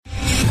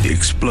the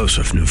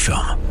explosive new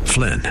film,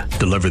 Flynn,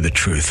 Deliver the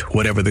Truth,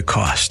 Whatever the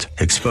Cost,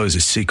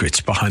 exposes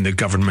secrets behind the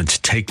government's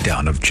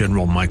takedown of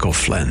General Michael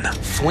Flynn.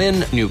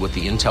 Flynn knew what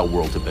the intel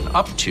world had been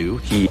up to.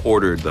 He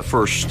ordered the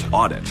first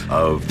audit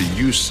of the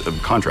use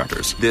of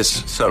contractors.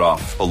 This set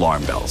off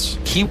alarm bells.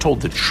 He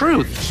told the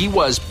truth. He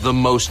was the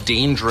most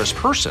dangerous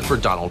person for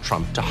Donald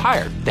Trump to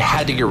hire. They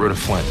had to get rid of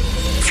Flynn.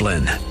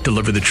 Flynn,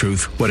 Deliver the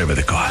Truth, Whatever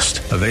the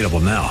Cost. Available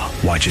now.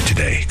 Watch it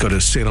today. Go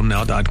to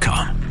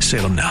salemnow.com.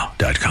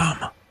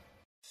 salemnow.com.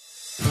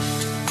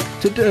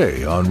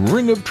 Today on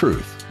Ring of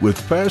Truth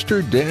with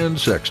Pastor Dan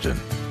Sexton.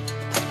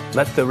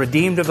 Let the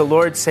redeemed of the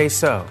Lord say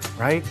so,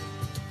 right?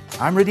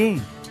 I'm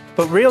redeemed.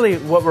 But really,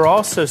 what we're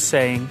also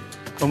saying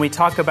when we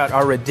talk about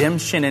our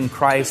redemption in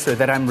Christ, or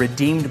that I'm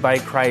redeemed by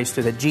Christ,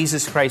 or that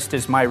Jesus Christ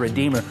is my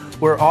Redeemer,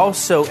 we're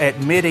also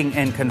admitting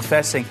and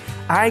confessing,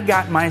 I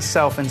got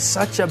myself in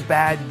such a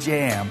bad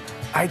jam,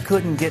 I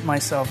couldn't get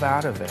myself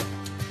out of it.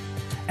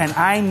 And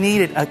I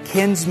needed a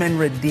kinsman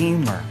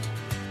redeemer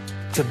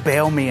to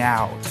bail me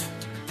out,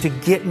 to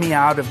get me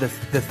out of the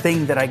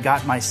thing that I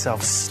got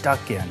myself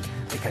stuck in,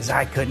 because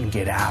I couldn't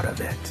get out of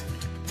it.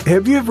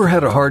 Have you ever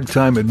had a hard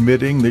time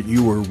admitting that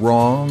you were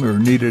wrong or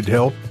needed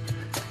help?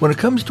 When it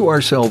comes to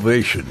our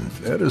salvation,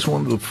 that is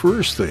one of the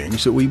first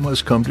things that we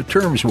must come to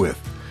terms with.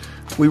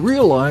 We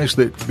realize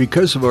that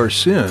because of our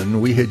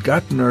sin, we had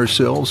gotten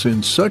ourselves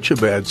in such a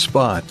bad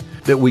spot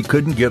that we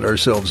couldn't get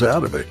ourselves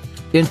out of it.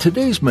 In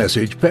today's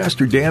message,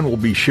 Pastor Dan will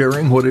be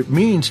sharing what it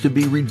means to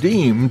be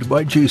redeemed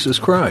by Jesus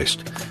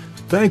Christ.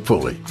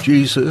 Thankfully,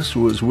 Jesus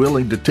was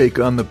willing to take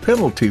on the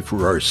penalty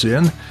for our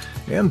sin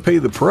and pay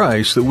the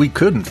price that we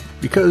couldn't,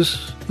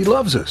 because He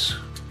loves us.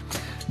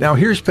 Now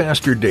here's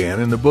Pastor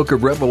Dan in the book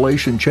of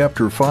Revelation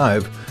chapter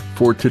 5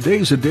 for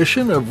today's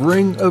edition of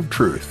Ring of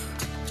Truth.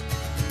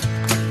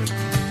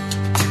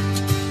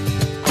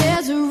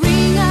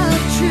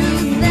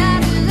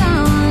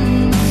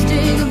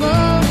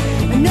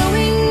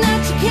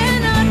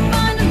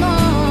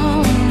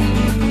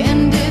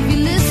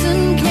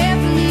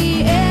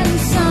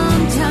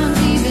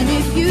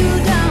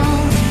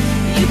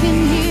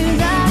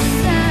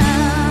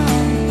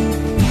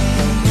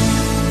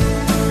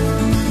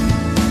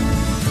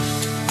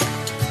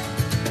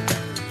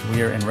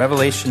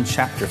 Revelation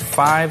chapter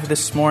 5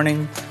 this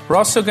morning. We're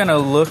also going to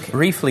look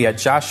briefly at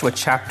Joshua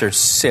chapter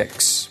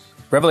 6.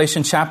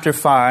 Revelation chapter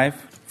 5,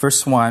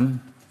 verse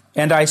 1.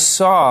 And I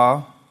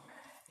saw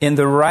in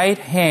the right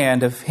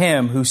hand of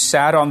him who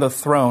sat on the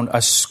throne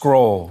a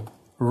scroll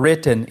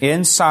written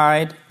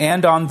inside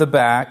and on the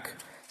back,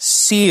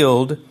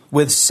 sealed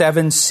with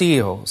 7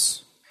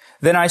 seals.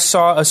 Then I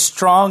saw a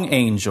strong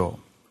angel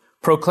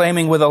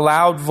proclaiming with a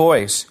loud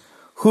voice,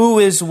 "Who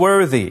is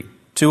worthy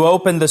to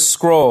open the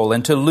scroll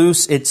and to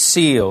loose its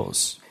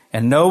seals?"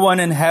 And no one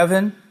in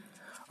heaven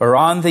or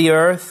on the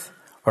earth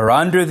or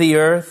under the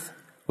earth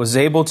was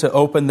able to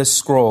open the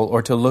scroll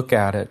or to look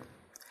at it.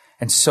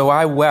 And so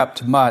I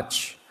wept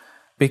much,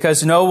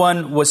 because no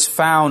one was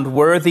found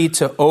worthy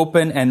to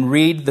open and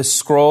read the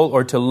scroll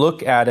or to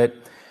look at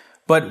it.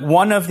 But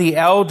one of the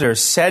elders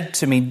said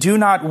to me, "Do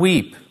not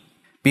weep.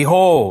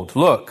 Behold,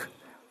 look,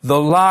 the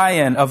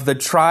Lion of the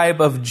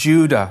tribe of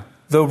Judah,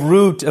 the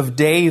Root of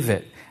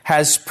David,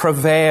 has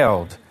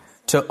prevailed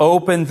to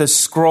open the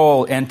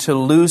scroll and to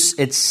loose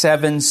its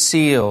 7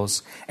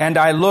 seals." And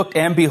I looked,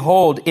 and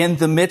behold, in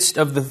the midst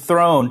of the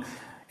throne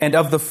and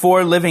of the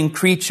 4 living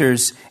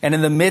creatures, and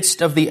in the midst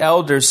of the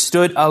elders,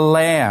 stood a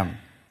lamb,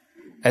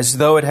 as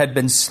though it had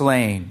been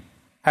slain,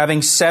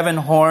 having 7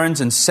 horns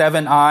and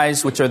 7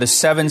 eyes, which are the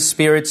 7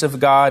 spirits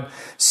of God,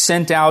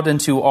 sent out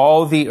into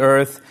all the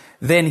earth.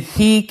 Then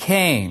he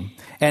came,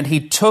 and he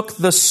took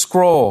the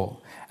scroll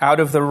out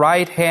of the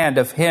right hand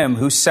of him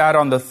who sat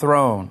on the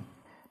throne.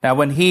 Now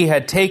when he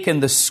had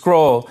taken the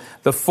scroll,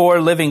 the 4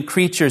 living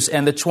creatures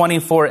and the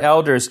 24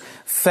 elders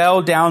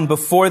fell down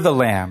before the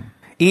Lamb,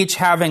 each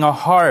having a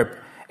harp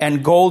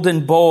and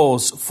golden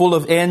bowls full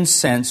of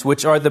incense,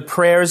 which are the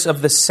prayers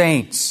of the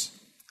saints.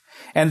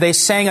 And they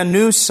sang a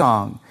new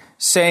song,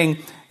 saying,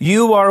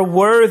 "You are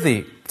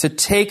worthy to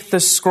take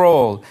the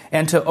scroll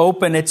and to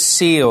open its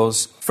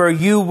seals, for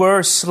you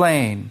were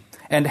slain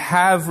and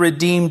have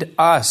redeemed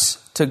us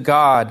to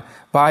God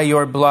by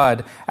your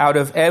blood out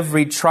of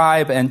every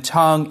tribe and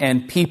tongue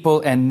and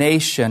people and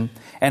nation,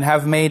 and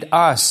have made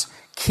us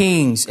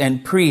kings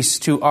and priests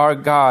to our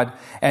God,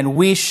 and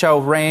we shall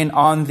reign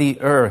on the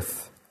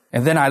earth."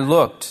 And then I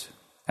looked,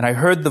 and I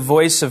heard the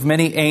voice of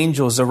many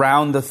angels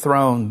around the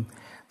throne,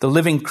 the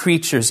living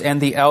creatures and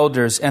the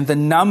elders, and the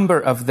number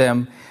of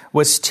them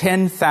was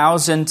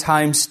 10,000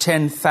 times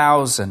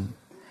 10,000,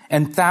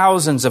 and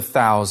thousands of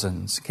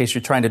thousands, in case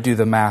you're trying to do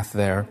the math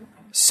there,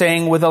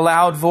 saying with a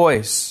loud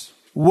voice,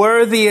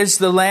 "Worthy is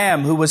the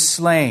Lamb who was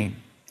slain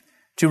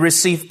to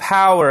receive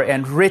power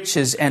and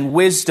riches and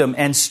wisdom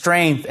and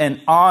strength and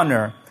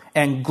honor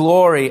and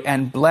glory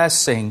and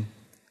blessing."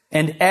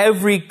 And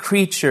every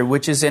creature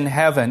which is in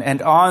heaven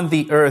and on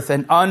the earth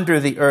and under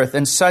the earth,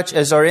 and such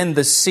as are in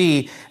the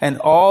sea and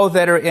all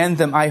that are in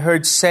them, I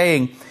heard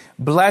saying,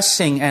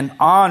 "Blessing and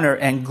honor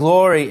and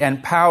glory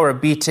and power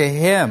be to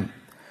him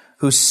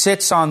who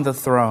sits on the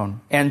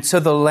throne, and to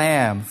the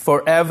Lamb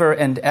forever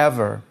and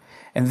ever.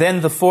 And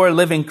then the 4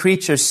 living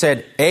creatures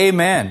said,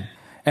 Amen.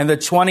 And the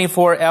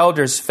 24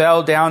 elders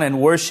fell down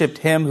and worshiped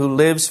him who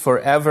lives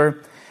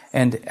forever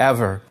and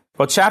ever.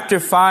 Well, chapter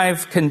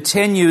 5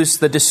 continues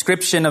the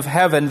description of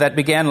heaven that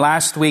began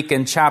last week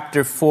in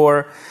chapter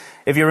 4.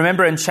 If you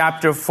remember, in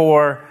chapter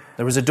 4,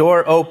 there was a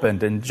door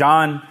opened and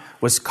John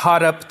was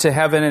caught up to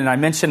heaven. And I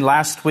mentioned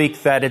last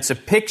week that it's a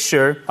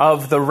picture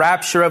of the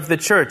rapture of the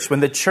church,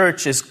 when the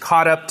church is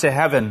caught up to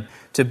heaven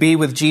to be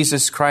with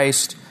Jesus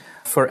Christ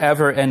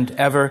forever and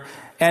ever.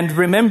 And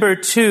remember,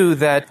 too,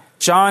 that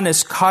John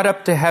is caught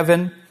up to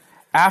heaven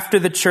after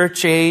the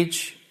church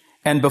age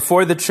and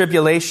before the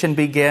tribulation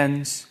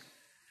begins,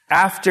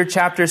 after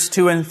chapters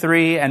 2 and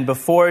 3 and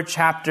before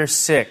chapter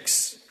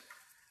 6.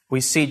 We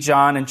see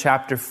John in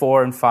chapter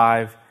 4 and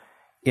 5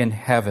 in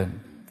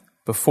heaven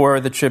before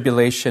the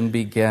tribulation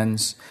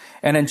begins.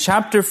 And in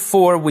chapter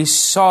 4, we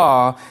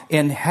saw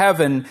in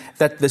heaven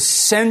that the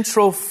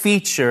central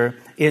feature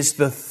is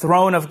the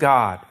throne of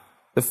God.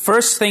 The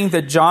first thing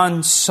that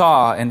John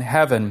saw in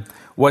heaven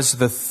was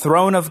the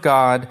throne of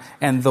God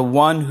and the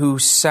one who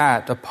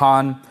sat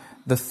upon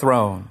the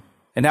throne.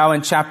 And now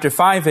in chapter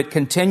 5, it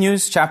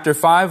continues. Chapter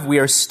 5, we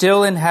are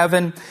still in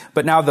heaven,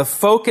 but now the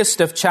focus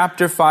of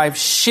chapter 5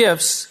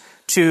 shifts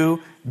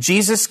to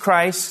Jesus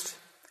Christ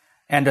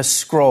and a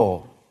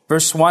scroll.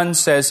 Verse 1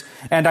 says,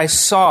 And I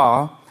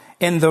saw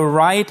in the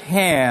right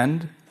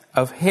hand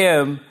of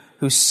him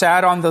who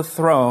sat on the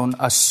throne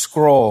a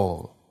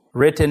scroll,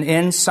 written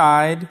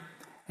inside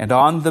and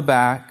on the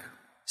back,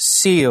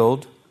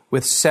 sealed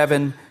with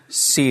 7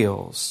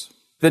 seals.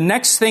 The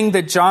next thing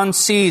that John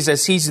sees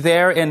as he's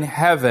there in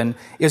heaven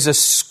is a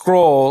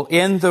scroll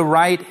in the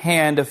right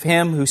hand of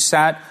him who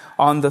sat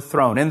on the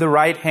throne, in the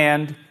right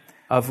hand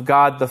of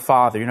God the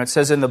Father. You know, it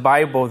says in the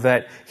Bible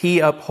that he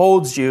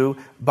upholds you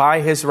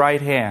by his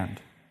right hand.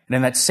 And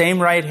in that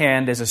same right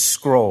hand is a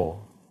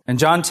scroll. And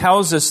John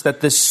tells us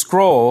that this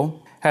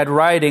scroll had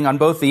writing on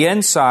both the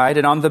inside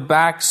and on the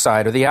back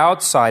side, or the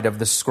outside of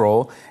the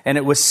scroll, and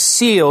it was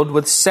sealed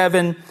with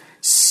 7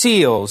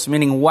 seals,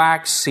 meaning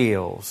wax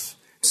seals,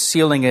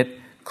 sealing it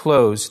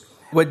closed.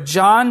 What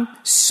John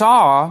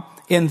saw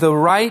in the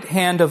right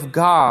hand of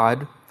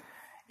God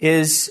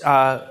is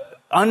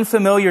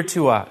unfamiliar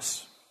to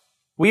us.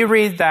 We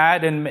read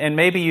that and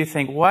maybe you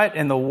think, what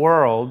in the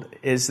world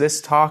is this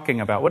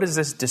talking about? What is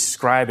this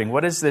describing?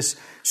 What is this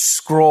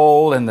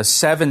scroll and the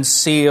 7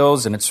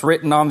 seals, and it's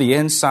written on the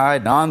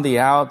inside and on the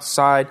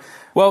outside?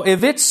 Well,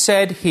 if it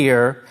said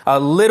here a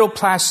little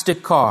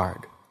plastic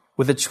card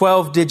with a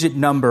 12-digit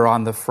number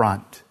on the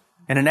front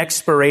and an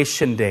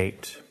expiration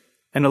date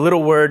and a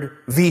little word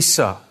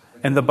Visa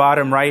in the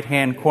bottom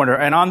right-hand corner,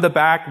 and on the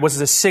back was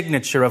the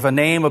signature of a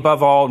name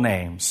above all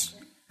names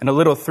and a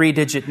little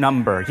 3-digit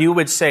number, you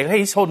would say, hey,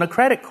 he's holding a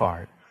credit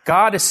card.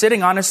 God is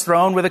sitting on his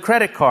throne with a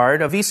credit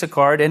card, a Visa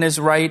card, in his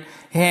right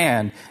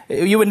hand.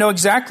 You would know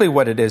exactly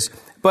what it is.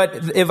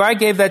 But if I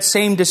gave that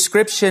same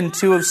description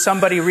to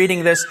somebody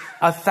reading this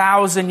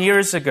 1,000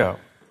 years ago,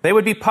 they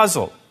would be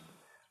puzzled.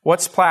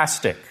 What's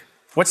plastic?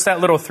 What's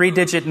that little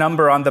 3-digit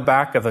number on the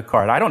back of the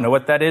card? I don't know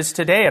what that is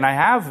today, and I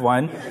have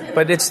one,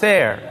 but it's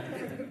there.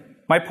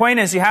 My point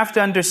is, you have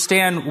to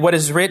understand what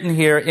is written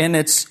here in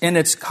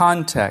its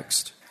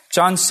context.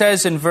 John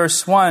says in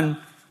verse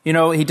 1,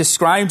 he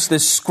describes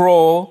this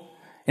scroll,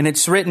 and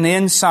it's written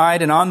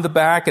inside and on the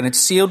back, and it's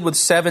sealed with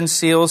 7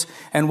 seals.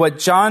 And what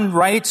John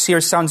writes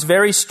here sounds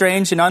very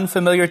strange and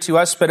unfamiliar to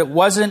us, but it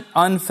wasn't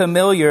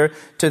unfamiliar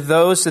to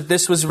those that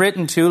this was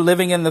written to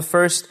living in the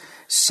first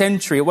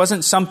century. It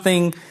wasn't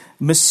something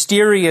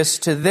mysterious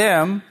to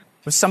them.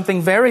 It was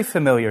something very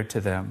familiar to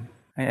them.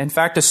 In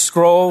fact, a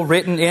scroll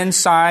written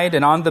inside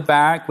and on the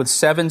back with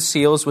 7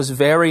 seals was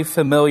very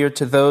familiar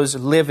to those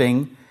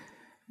living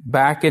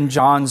back in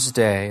John's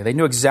day. They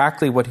knew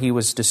exactly what he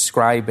was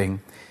describing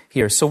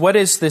here. So what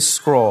is this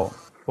scroll?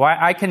 Well,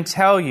 I can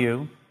tell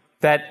you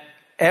that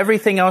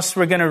everything else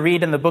we're going to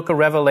read in the book of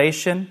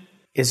Revelation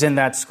is in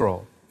that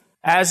scroll.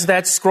 As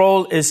that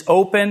scroll is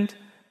opened,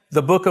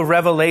 the book of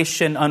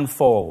Revelation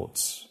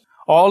unfolds.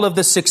 All of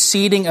the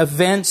succeeding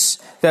events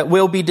that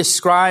will be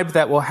described,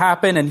 that will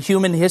happen in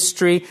human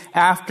history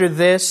after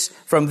this,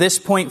 from this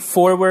point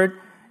forward,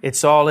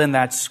 it's all in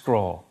that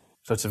scroll.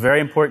 So it's a very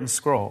important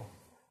scroll.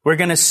 We're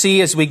going to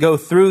see as we go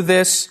through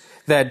this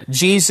that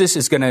Jesus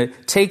is going to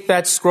take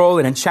that scroll,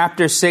 and in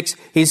chapter 6,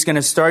 he's going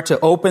to start to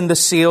open the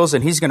seals,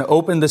 and he's going to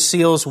open the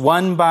seals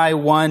one by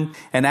one.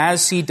 And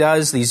as he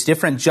does, these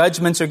different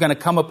judgments are going to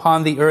come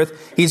upon the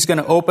earth. He's going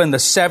to open the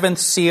 7th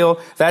seal.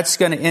 That's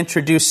going to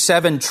introduce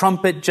 7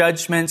 trumpet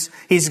judgments.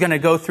 He's going to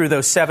go through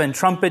those 7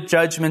 trumpet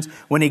judgments.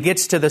 When he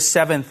gets to the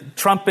 7th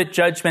trumpet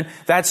judgment,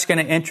 that's going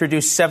to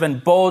introduce 7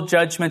 bowl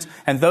judgments,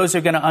 and those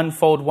are going to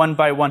unfold one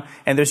by one.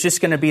 And there's just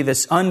going to be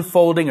this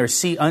unfolding or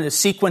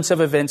sequence of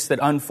events that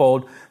unfold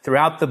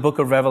throughout the book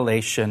of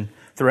Revelation,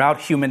 throughout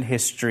human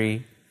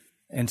history,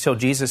 until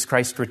Jesus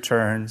Christ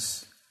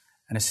returns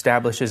and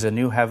establishes a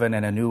new heaven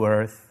and a new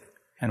earth,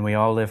 and we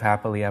all live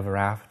happily ever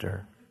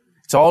after.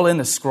 It's all in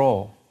the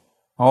scroll.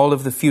 All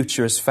of the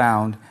future is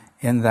found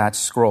in that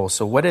scroll.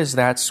 So what is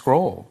that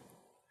scroll?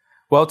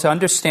 Well, to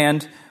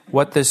understand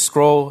what this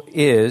scroll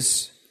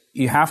is,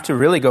 you have to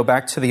really go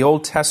back to the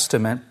Old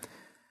Testament.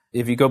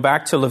 If you go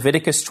back to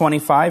Leviticus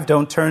 25,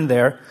 don't turn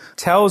there,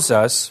 tells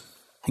us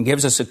and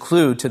gives us a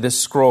clue to this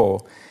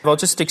scroll. I'll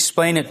just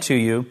explain it to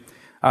you.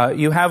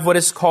 You have what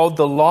is called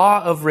the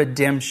law of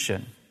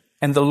redemption.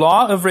 And the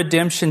law of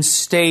redemption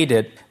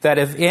stated that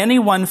if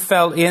anyone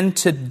fell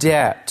into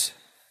debt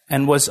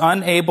and was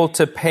unable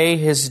to pay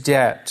his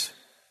debt,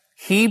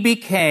 he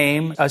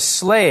became a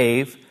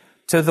slave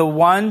to the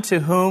one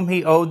to whom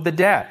he owed the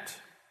debt.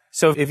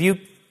 So if you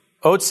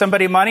owed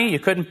somebody money, you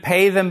couldn't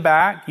pay them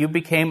back, you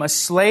became a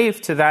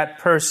slave to that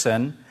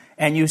person,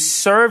 and you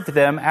served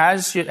them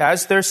as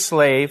their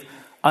slave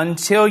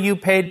until you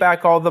paid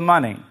back all the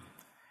money.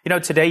 You know,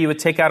 today you would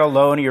take out a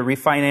loan, or you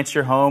refinance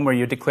your home, or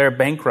you declare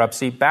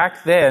bankruptcy.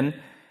 Back then,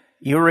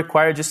 you were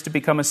required just to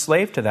become a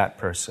slave to that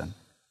person.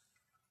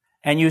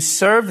 And you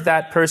served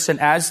that person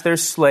as their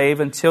slave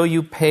until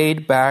you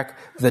paid back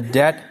the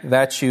debt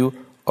that you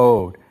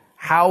owed.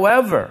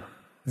 However,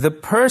 the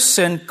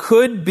person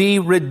could be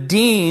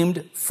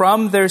redeemed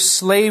from their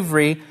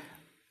slavery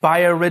by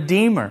a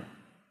redeemer.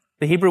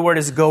 The Hebrew word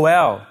is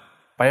goel,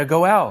 by a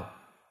goel.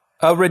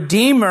 A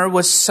redeemer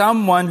was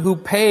someone who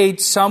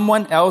paid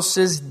someone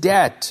else's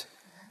debt.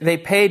 They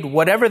paid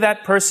whatever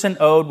that person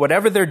owed,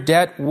 whatever their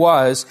debt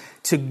was,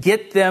 to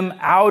get them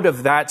out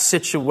of that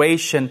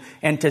situation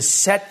and to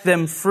set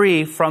them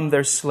free from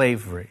their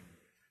slavery.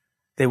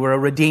 They were a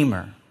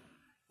redeemer.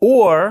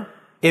 Or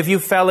if you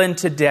fell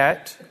into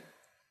debt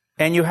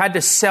and you had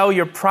to sell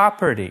your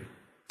property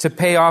to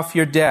pay off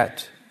your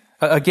debt.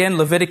 Again,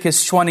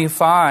 Leviticus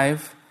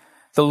 25,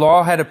 the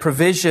law had a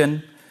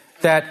provision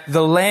that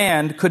the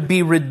land could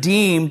be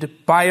redeemed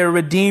by a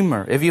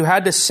redeemer. If you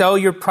had to sell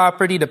your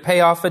property to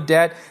pay off a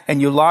debt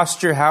and you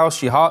lost your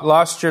house, you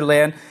lost your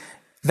land,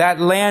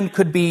 that land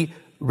could be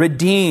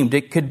redeemed.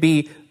 It could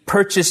be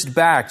purchased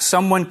back.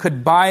 Someone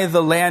could buy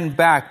the land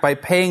back by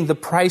paying the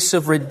price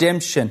of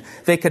redemption.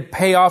 They could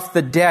pay off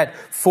the debt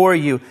for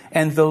you,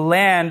 and the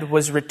land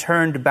was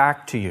returned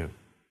back to you.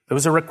 It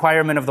was a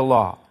requirement of the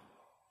law.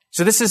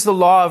 So this is the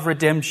law of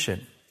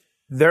redemption.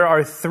 There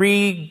are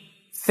three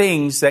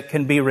things that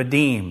can be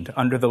redeemed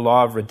under the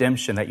law of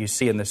redemption that you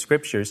see in the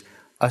scriptures.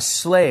 A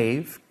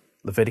slave,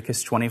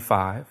 Leviticus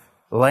 25.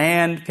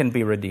 Land can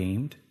be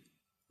redeemed,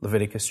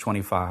 Leviticus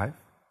 25.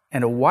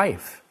 And a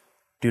wife,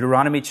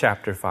 Deuteronomy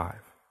chapter 5.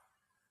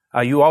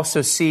 You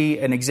also see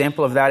an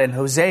example of that in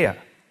Hosea.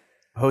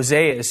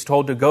 Hosea is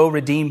told to go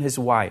redeem his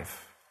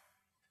wife,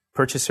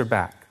 purchase her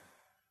back.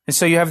 And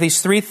so you have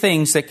these three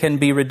things that can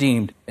be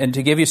redeemed. And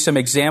to give you some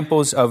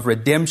examples of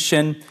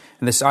redemption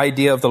and this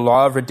idea of the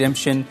law of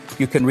redemption,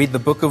 you can read the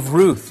book of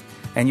Ruth,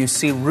 and you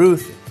see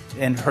Ruth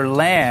and her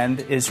land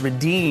is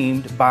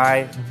redeemed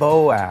by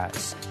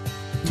Boaz.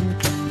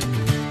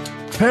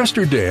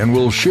 Pastor Dan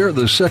will share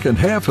the second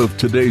half of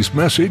today's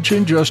message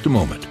in just a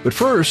moment. But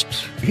first,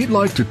 he'd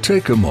like to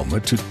take a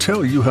moment to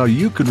tell you how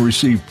you can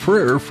receive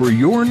prayer for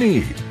your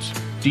needs.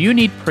 Do you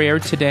need prayer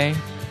today?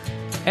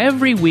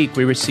 Every week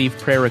we receive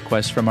prayer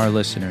requests from our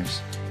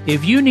listeners.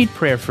 If you need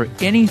prayer for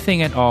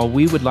anything at all,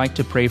 we would like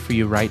to pray for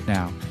you right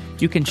now.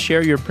 You can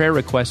share your prayer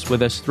requests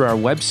with us through our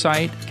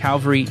website,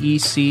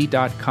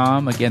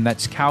 calvaryec.com. Again,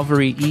 that's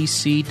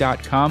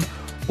calvaryec.com,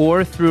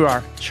 or through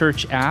our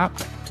church app,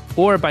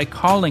 or by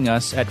calling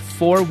us at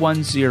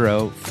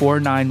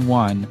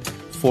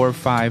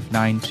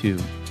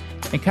 410-491-4592.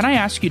 And can I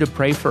ask you to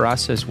pray for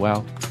us as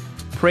well?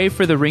 Pray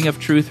for the Ring of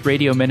Truth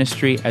radio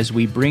ministry as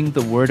we bring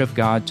the Word of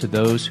God to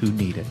those who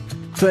need it.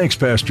 Thanks,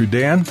 Pastor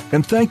Dan,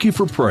 and thank you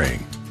for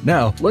praying.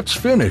 Now, let's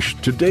finish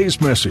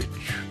today's message.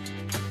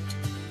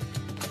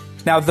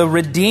 Now, the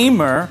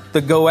Redeemer,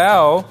 the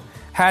Goel,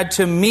 had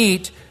to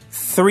meet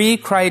three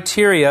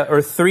criteria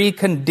or three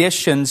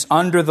conditions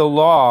under the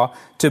law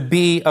to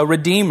be a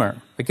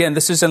Redeemer. Again,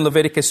 this is in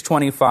Leviticus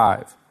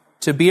 25.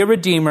 To be a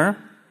Redeemer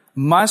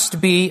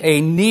must be a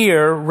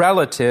near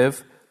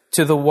relative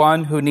to the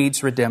one who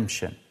needs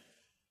redemption.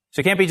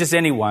 So it can't be just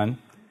anyone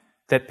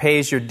that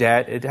pays your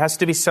debt. It has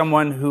to be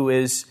someone who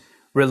is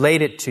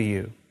related to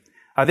you.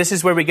 This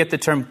is where we get the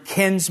term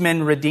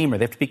kinsman redeemer.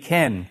 They have to be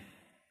kin.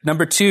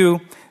 Number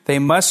two, they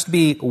must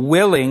be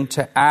willing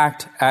to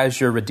act as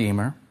your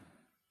redeemer.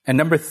 And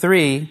number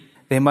three,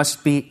 they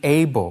must be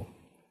able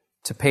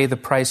to pay the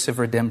price of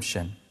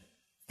redemption.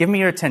 Give me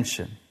your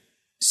attention.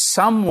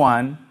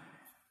 Someone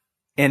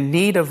in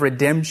need of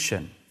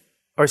redemption,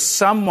 or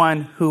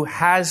someone who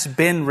has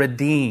been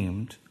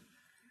redeemed,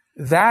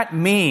 that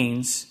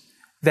means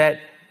that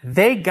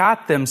they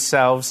got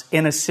themselves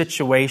in a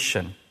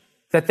situation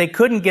that they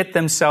couldn't get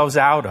themselves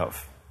out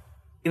of.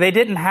 They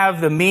didn't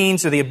have the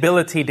means or the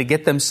ability to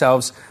get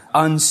themselves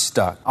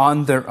unstuck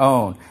on their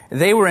own.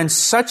 They were in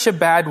such a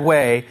bad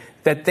way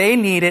that they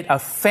needed a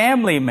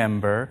family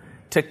member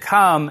to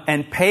come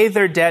and pay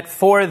their debt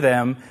for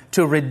them,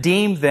 to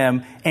redeem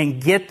them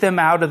and get them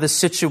out of the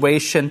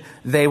situation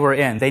they were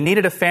in. They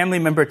needed a family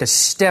member to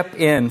step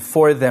in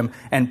for them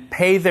and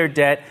pay their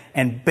debt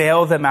and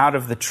bail them out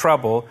of the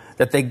trouble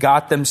that they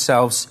got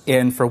themselves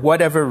in for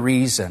whatever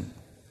reason.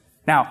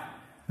 Now,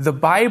 the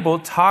Bible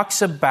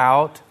talks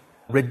about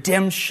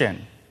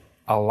redemption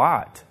a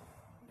lot.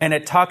 And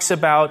it talks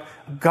about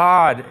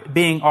God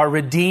being our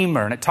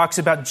Redeemer. And it talks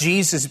about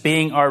Jesus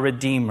being our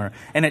Redeemer.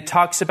 And it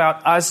talks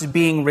about us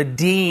being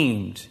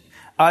redeemed,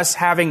 us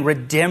having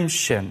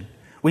redemption.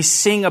 We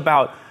sing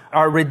about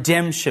our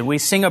redemption. We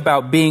sing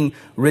about being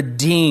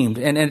redeemed.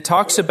 And it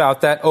talks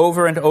about that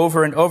over and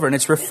over and over. And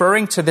it's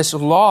referring to this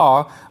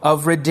law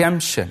of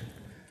redemption.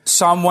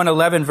 Psalm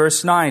 111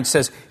 verse 9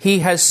 says, He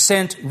has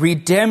sent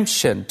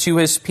redemption to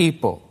His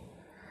people.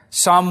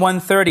 Psalm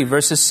 130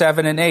 verses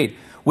 7 and 8.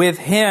 With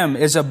Him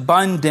is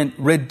abundant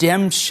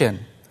redemption.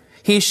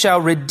 He shall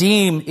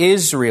redeem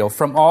Israel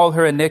from all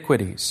her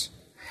iniquities.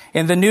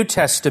 In the New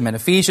Testament,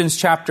 Ephesians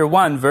chapter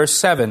 1, verse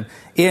 7,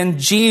 in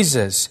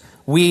Jesus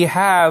we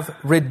have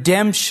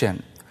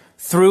redemption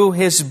through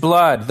His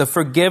blood, the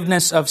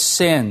forgiveness of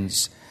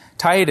sins.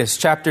 Titus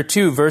chapter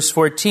 2, verse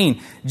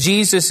 14,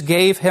 Jesus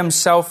gave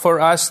Himself for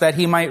us that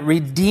He might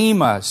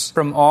redeem us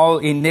from all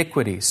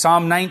iniquity.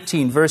 Psalm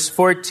 19, verse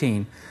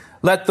 14,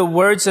 let the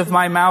words of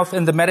my mouth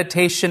and the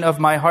meditation of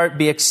my heart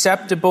be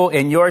acceptable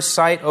in your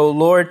sight, O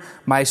Lord,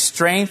 my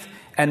strength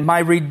and my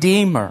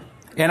Redeemer.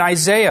 In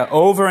Isaiah,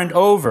 over and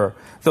over,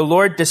 the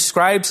Lord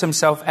describes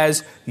Himself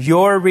as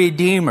your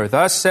Redeemer.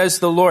 Thus says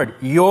the Lord,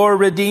 your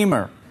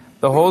Redeemer,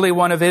 the Holy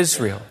One of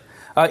Israel.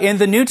 In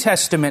the New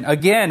Testament,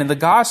 again, in the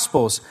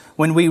Gospels,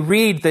 when we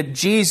read that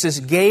Jesus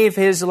gave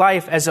His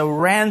life as a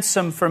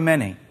ransom for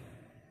many,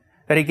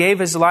 that He gave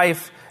His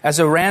life as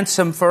a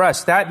ransom for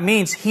us. That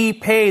means He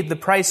paid the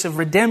price of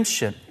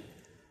redemption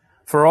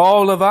for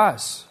all of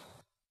us.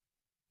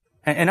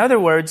 In other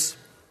words,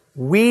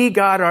 we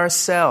got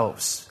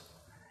ourselves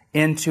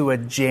into a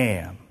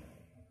jam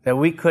that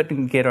we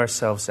couldn't get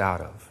ourselves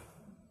out of.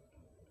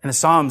 In the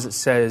Psalms it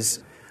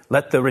says,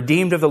 let the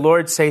redeemed of the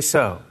Lord say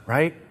so,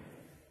 right?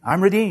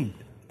 I'm redeemed.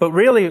 But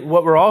really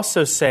what we're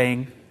also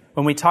saying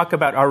when we talk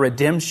about our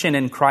redemption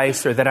in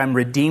Christ, or that I'm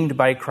redeemed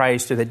by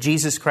Christ, or that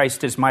Jesus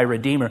Christ is my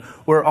Redeemer,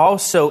 we're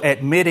also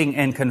admitting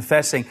and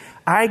confessing,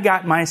 I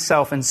got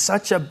myself in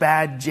such a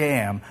bad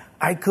jam,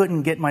 I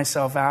couldn't get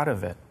myself out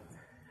of it.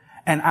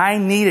 And I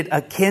needed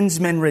a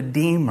kinsman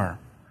redeemer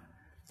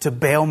to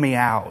bail me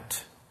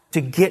out,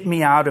 to get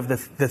me out of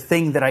the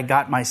thing that I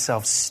got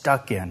myself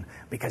stuck in,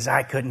 because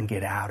I couldn't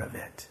get out of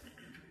it.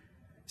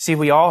 See,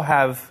 we all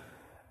have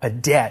a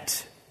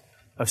debt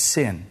of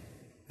sin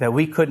that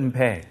we couldn't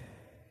pay,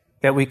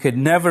 that we could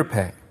never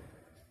pay.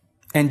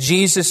 And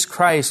Jesus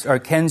Christ, our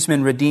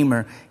kinsman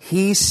redeemer,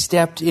 He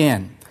stepped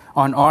in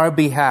on our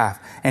behalf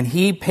and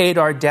He paid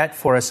our debt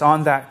for us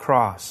on that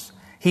cross.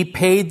 He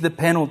paid the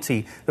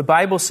penalty. The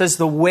Bible says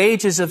the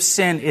wages of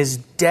sin is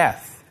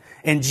death,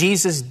 and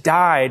Jesus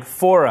died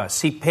for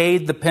us. He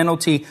paid the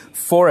penalty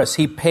for us.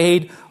 He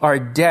paid our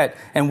debt,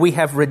 and we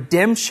have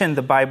redemption,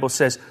 the Bible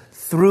says,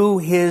 through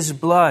His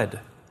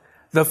blood,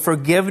 the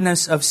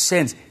forgiveness of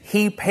sins.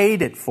 He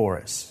paid it for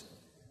us.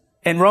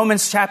 In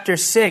Romans chapter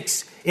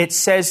 6, it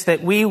says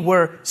that we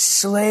were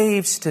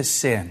slaves to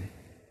sin,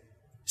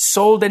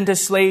 sold into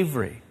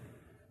slavery.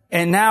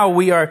 And now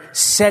we are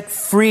set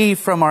free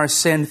from our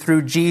sin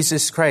through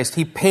Jesus Christ.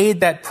 He paid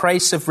that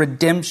price of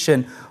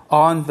redemption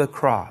on the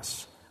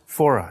cross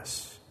for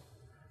us.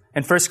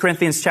 In 1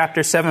 Corinthians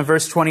chapter 7,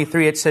 verse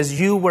 23, it says,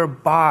 you were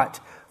bought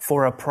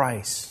for a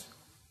price.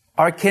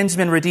 Our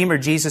kinsman redeemer,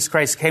 Jesus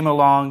Christ, came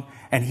along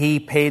and He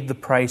paid the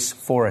price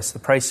for us, the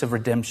price of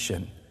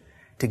redemption,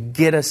 to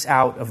get us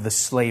out of the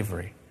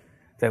slavery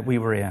that we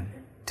were in,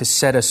 to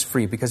set us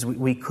free, because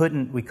we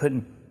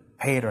couldn't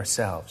pay it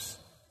ourselves.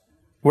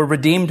 We're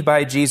redeemed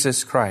by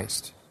Jesus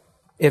Christ.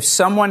 If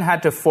someone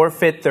had to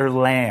forfeit their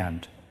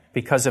land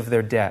because of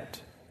their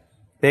debt,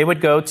 they would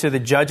go to the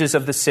judges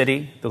of the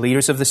city, the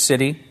leaders of the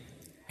city,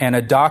 and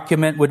a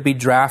document would be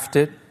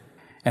drafted,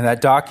 and that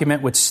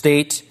document would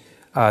state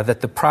that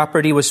the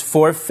property was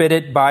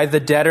forfeited by the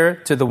debtor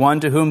to the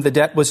one to whom the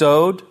debt was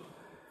owed,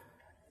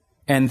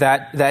 and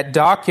that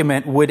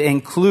document would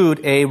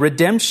include a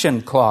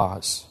redemption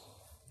clause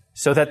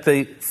so that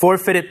the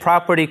forfeited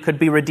property could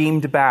be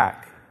redeemed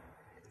back.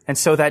 And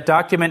so that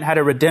document had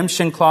a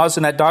redemption clause,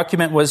 and that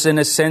document was, in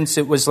a sense,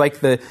 it was like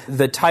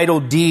the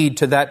title deed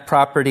to that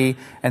property.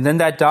 And then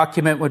that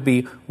document would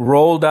be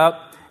rolled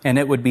up, and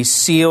it would be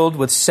sealed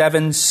with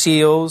 7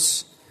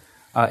 seals.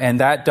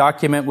 And that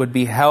document would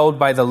be held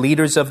by the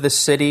leaders of the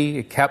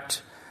city,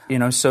 kept,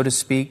 so to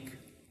speak.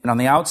 And on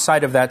the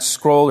outside of that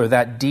scroll or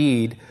that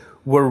deed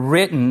were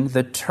written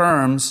the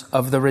terms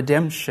of the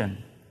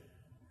redemption.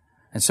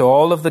 And so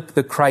all of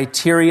the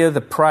criteria,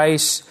 the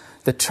price,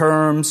 the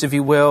terms, if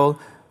you will,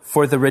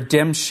 for the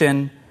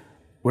redemption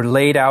were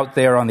laid out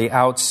there on the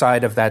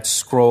outside of that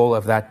scroll,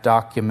 of that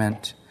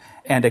document.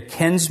 And a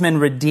kinsman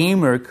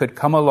redeemer could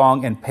come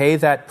along and pay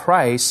that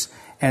price,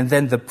 and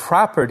then the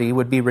property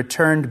would be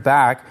returned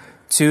back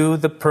to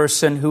the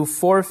person who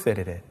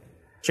forfeited it.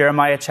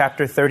 Jeremiah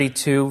chapter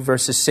 32,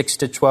 verses 6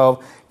 to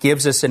 12,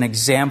 gives us an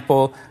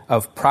example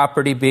of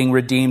property being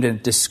redeemed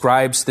and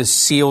describes the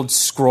sealed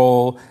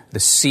scroll, the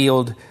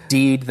sealed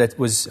deed that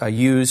was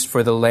used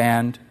for the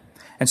land.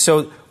 And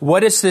so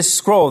what is this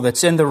scroll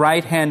that's in the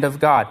right hand of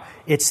God?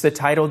 It's the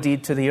title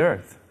deed to the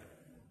earth.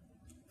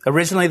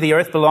 Originally, the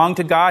earth belonged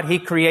to God. He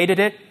created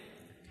it.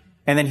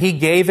 And then he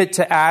gave it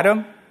to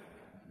Adam,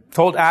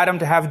 told Adam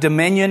to have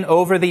dominion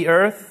over the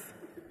earth,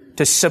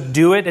 to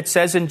subdue it, it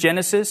says in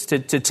Genesis, to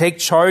take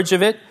charge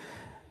of it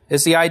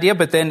is the idea.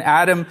 But then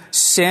Adam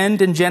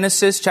sinned in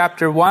Genesis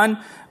chapter 1,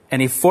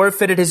 and he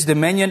forfeited his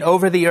dominion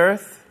over the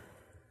earth.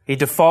 He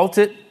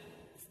defaulted,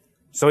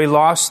 so he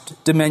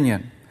lost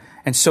dominion.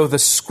 And so the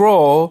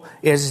scroll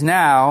is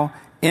now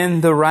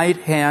in the right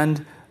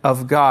hand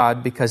of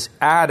God because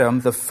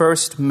Adam, the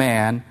first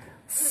man,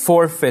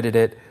 forfeited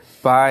it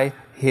by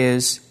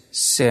his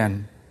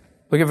sin.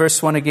 Look at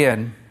verse 1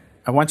 again.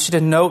 I want you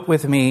to note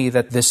with me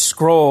that this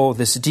scroll,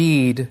 this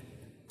deed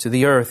to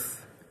the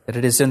earth, that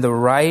it is in the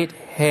right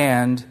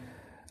hand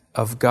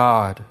of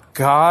God.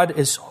 God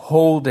is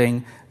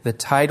holding the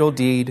title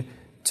deed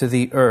to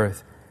the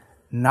earth,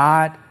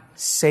 not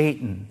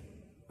Satan.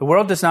 The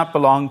world does not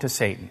belong to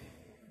Satan.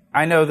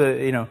 I know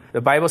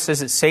the Bible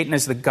says that Satan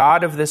is the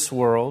god of this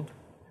world,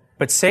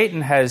 but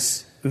Satan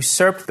has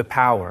usurped the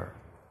power.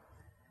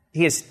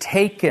 He has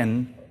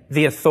taken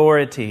the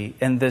authority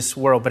in this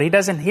world, but he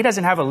doesn't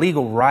have a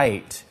legal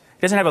right.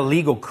 He doesn't have a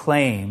legal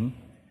claim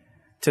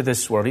to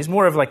this world. He's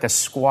more of like a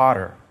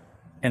squatter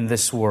in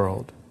this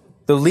world.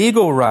 The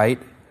legal right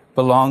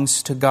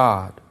belongs to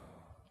God.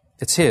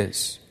 It's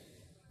his.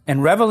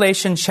 In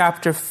Revelation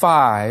chapter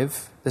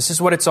 5, this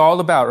is what it's all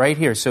about right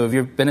here. So if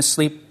you've been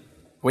asleep,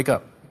 wake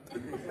up.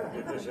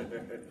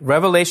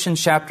 Revelation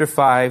chapter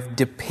 5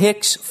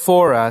 depicts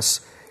for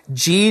us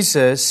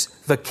Jesus,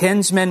 the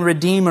kinsman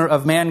redeemer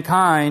of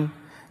mankind,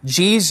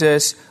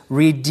 Jesus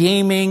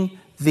redeeming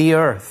the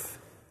earth.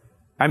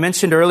 I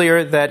mentioned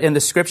earlier that in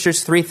the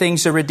scriptures, 3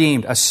 things are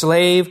redeemed: a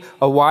slave,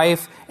 a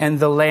wife, and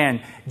the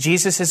land.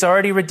 Jesus has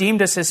already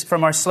redeemed us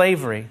from our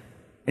slavery.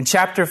 In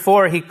chapter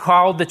 4, he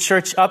called the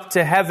church up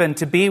to heaven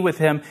to be with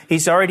him.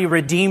 He's already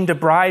redeemed a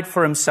bride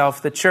for himself,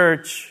 the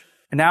church.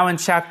 And now in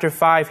chapter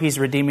 5, he's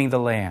redeeming the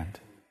land.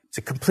 It's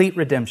a complete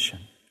redemption.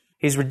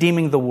 He's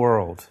redeeming the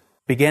world,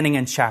 beginning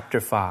in chapter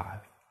 5.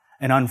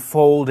 And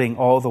unfolding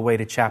all the way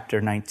to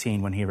chapter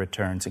 19 when he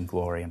returns in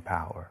glory and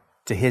power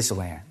to his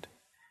land,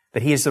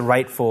 that he is the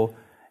rightful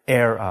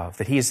heir of,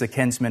 that he is the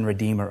kinsman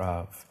redeemer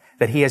of,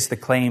 that he has the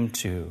claim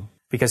to,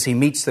 because he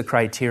meets the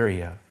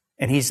criteria,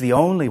 and he's the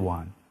only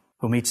one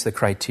who meets the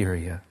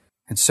criteria.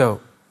 And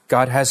so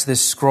God has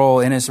this scroll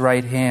in his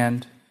right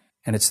hand,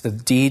 and it's the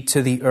deed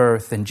to the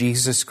earth, and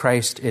Jesus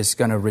Christ is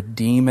going to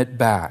redeem it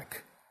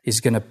back. He's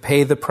going to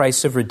pay the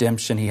price of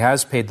redemption. He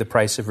has paid the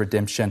price of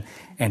redemption,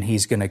 and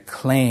he's going to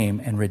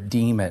claim and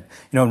redeem it.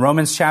 You know, in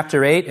Romans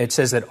chapter 8, it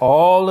says that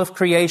all of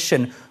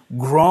creation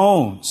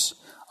groans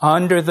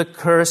under the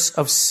curse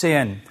of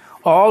sin.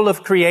 All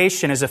of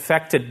creation is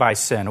affected by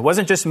sin. It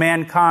wasn't just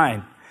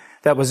mankind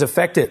that was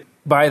affected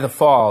by the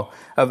fall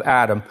of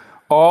Adam.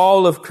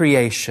 All of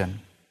creation.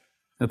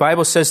 The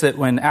Bible says that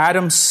when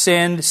Adam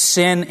sinned,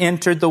 sin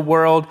entered the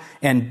world,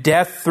 and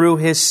death through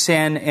his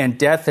sin, and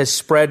death has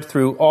spread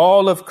through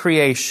all of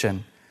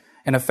creation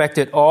and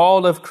affected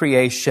all of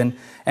creation.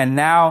 And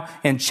now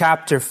in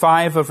chapter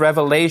 5 of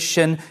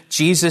Revelation,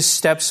 Jesus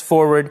steps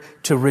forward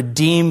to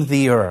redeem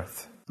the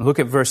earth. Look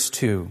at verse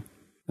 2.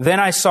 Then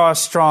I saw a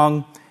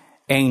strong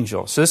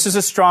angel. So this is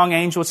a strong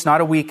angel. It's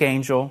not a weak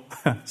angel.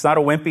 It's not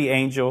a wimpy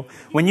angel.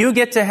 When you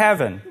get to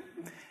heaven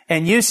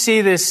and you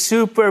see this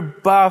super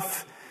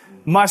buff,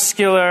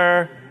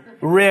 muscular,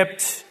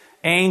 ripped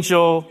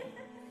angel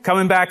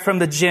coming back from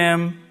the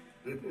gym,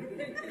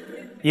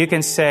 you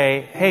can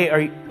say, hey,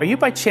 are you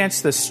by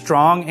chance the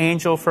strong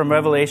angel from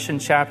Revelation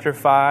chapter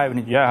 5?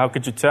 And yeah, how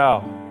could you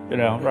tell? You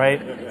know,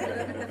 right?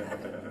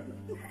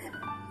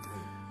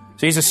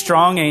 So he's a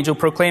strong angel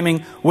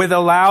proclaiming with a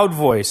loud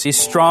voice. He's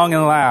strong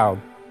and loud.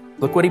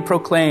 Look what he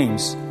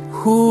proclaims.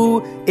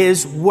 Who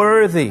is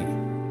worthy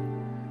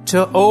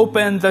to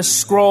open the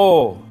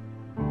scroll?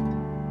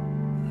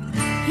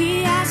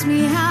 He asked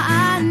me how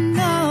I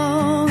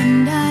know,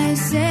 and I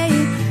say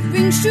it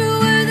rings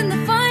truer than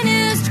the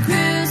finest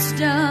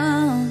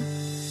crystal.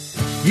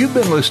 You've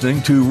been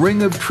listening to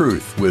Ring of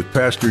Truth with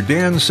Pastor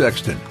Dan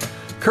Sexton.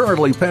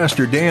 Currently,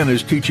 Pastor Dan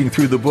is teaching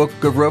through the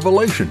book of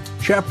Revelation,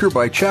 chapter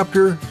by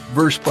chapter,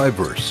 verse by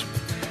verse.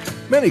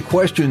 Many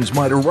questions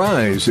might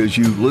arise as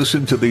you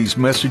listen to these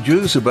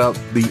messages about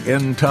the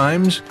end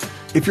times.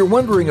 If you're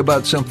wondering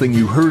about something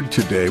you heard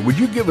today, would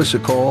you give us a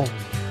call?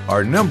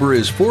 Our number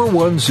is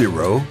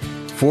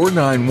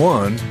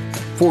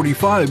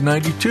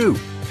 410-491-4592.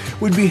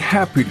 We'd be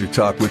happy to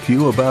talk with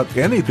you about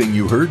anything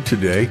you heard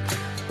today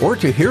or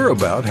to hear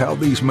about how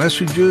these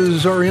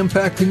messages are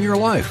impacting your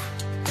life.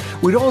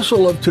 We'd also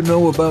love to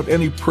know about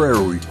any prayer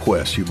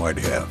requests you might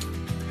have.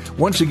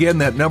 Once again,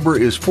 that number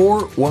is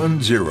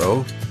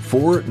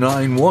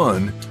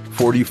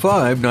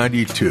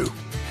 410-491-4592.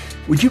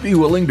 Would you be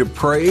willing to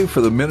pray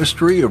for the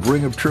ministry of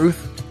Ring of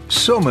Truth?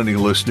 So many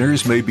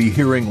listeners may be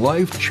hearing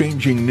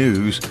life-changing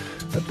news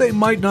that they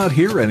might not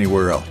hear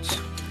anywhere else.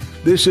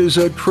 This is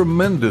a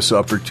tremendous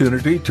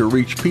opportunity to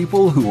reach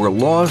people who are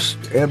lost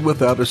and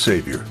without a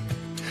Savior.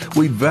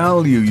 We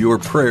value your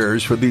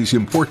prayers for these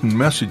important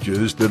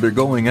messages that are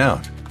going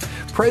out.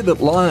 Pray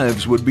that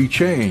lives would be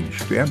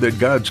changed and that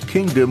God's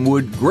kingdom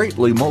would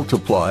greatly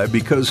multiply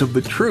because of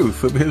the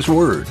truth of His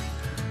Word.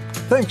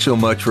 Thanks so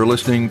much for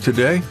listening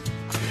today.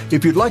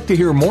 If you'd like to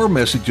hear more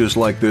messages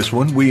like this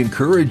one, we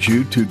encourage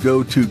you to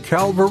go to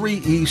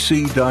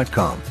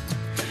calvaryec.com.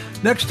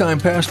 Next time,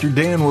 Pastor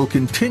Dan will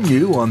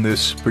continue on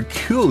this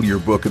peculiar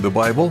book of the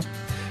Bible.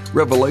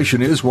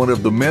 Revelation is one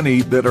of the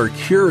many that are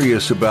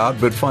curious about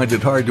but find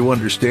it hard to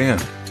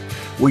understand.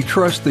 We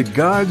trust that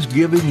God's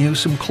giving you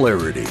some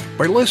clarity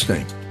by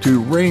listening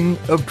to Ring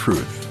of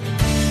Truth.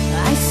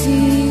 I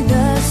see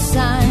the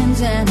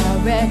signs and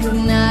I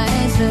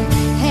recognize the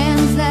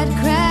hands that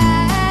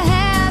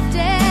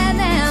crafted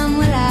them.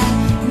 Well, I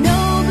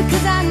know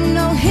because I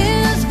know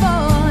His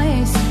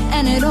voice,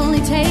 and it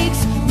only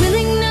takes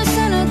willingness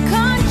and a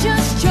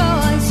conscious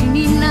choice. You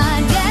need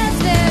not guess,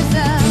 there's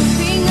a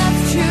ring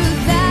of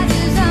truth that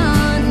is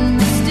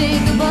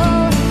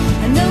unmistakable,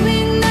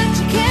 knowing that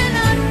you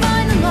cannot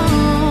find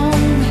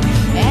alone.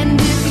 And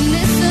if you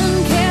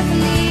listen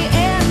carefully,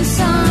 and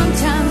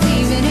sometimes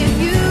even if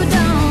you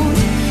don't,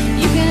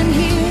 you can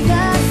hear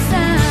the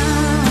sound.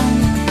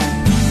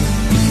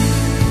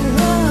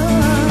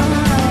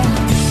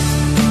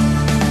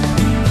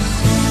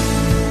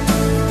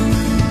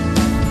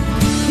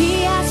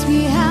 He asked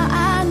me how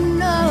I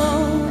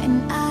know,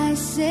 and I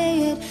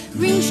say it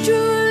rings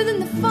truer than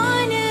the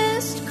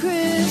finest crystal.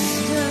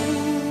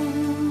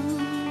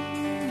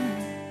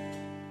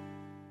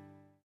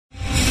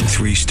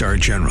 3-star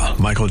General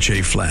Michael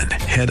J. Flynn,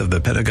 head of the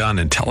Pentagon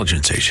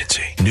Intelligence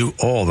Agency, knew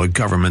all the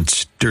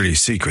government's dirty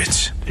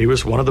secrets. He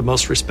was one of the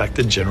most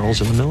respected generals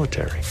in the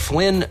military.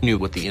 Flynn knew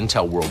what the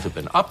intel world had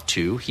been up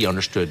to. He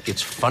understood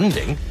its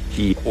funding.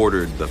 He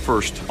ordered the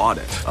first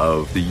audit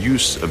of the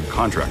use of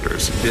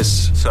contractors.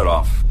 This set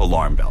off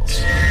alarm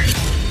bells.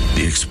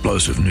 The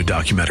explosive new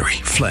documentary,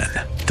 Flynn,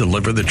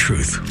 Deliver the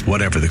Truth,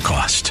 Whatever the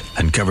Cost,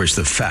 uncovers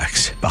the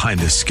facts behind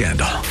this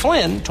scandal.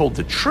 Flynn told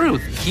the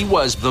truth. He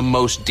was the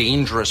most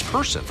dangerous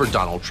person for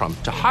Donald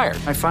Trump to hire.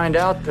 I find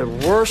out the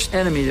worst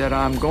enemy that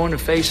I'm going to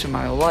face in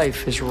my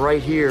life is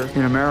right here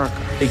in America.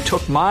 They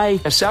took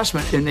my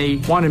assessment and they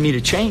wanted me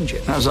to change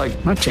it. And I was like,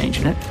 I'm not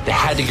changing it. They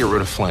had to get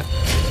rid of Flynn.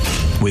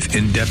 With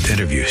in-depth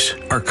interviews,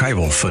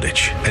 archival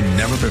footage, and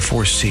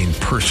never-before-seen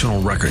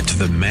personal records of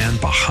the man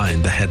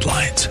behind the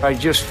headlines. I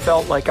just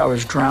felt like I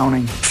was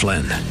drowning.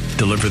 Flynn,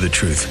 Deliver the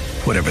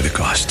Truth, Whatever the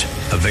Cost.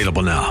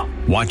 Available now.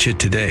 Watch it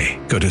today.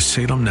 Go to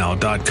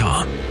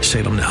salemnow.com.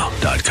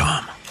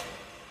 salemnow.com.